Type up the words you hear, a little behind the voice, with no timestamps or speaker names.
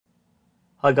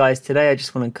Hi guys, today I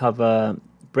just want to cover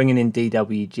bringing in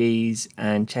DWGs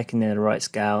and checking they're the right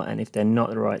scale, and if they're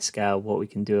not the right scale, what we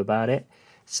can do about it.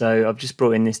 So I've just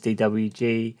brought in this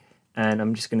DWG and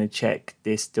I'm just going to check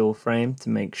this door frame to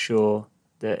make sure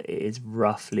that it is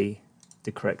roughly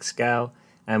the correct scale,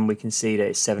 and we can see that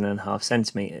it's 7.5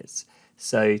 centimeters.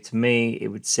 So to me it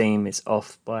would seem it's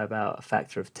off by about a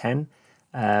factor of 10.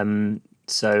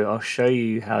 So I'll show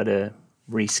you how to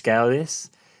rescale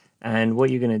this, and what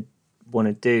you're going to want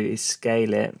to do is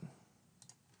scale it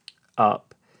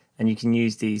up, and you can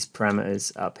use these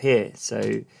parameters up here.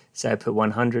 So say I put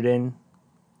 100 in,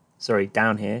 sorry,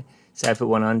 down here, say I put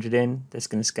 100 in, that's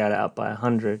going to scale it up by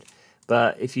 100.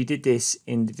 But if you did this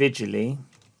individually,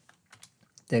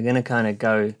 they're going to kind of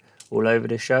go all over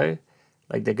the show,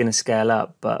 like they're going to scale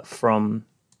up but from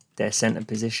their center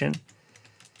position.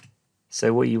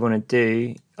 So what you want to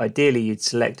do, ideally you'd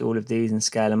select all of these and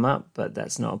scale them up, but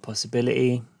that's not a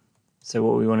possibility. So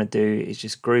what we want to do is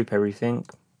just group everything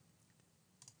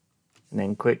and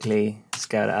then quickly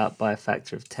scale it up by a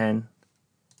factor of 10,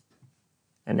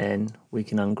 and then we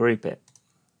can ungroup it.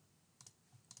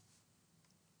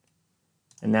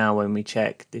 And now when we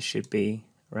check, this should be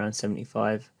around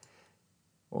 75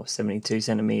 or 72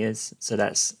 centimeters, so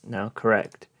that's now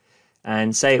correct.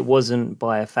 And say it wasn't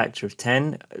by a factor of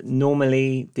 10,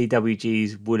 normally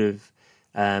DWGs would have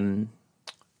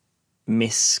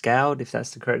misscaled, if that's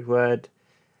the correct word,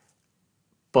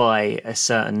 by a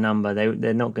certain number.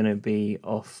 They're not going to be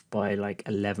off by like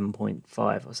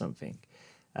 11.5 or something.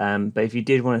 But if you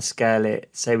did want to scale it,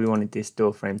 say we wanted this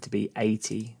door frame to be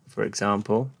 80, for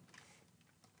example,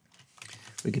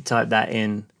 we could type that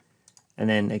in, and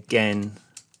then again,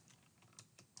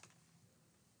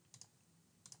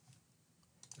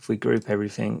 if we group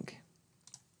everything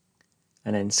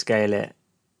and then scale it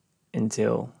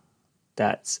until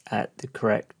that's at the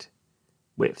correct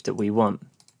width that we want.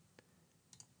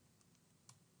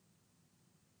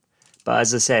 But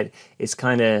as I said,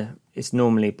 it's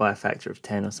normally by a factor of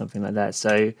 10 or something like that.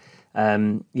 So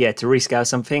yeah, to rescale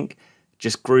something,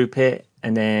 just group it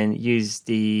and then use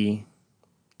the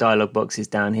dialog boxes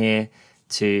down here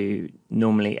to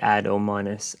normally add or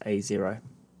minus a 0.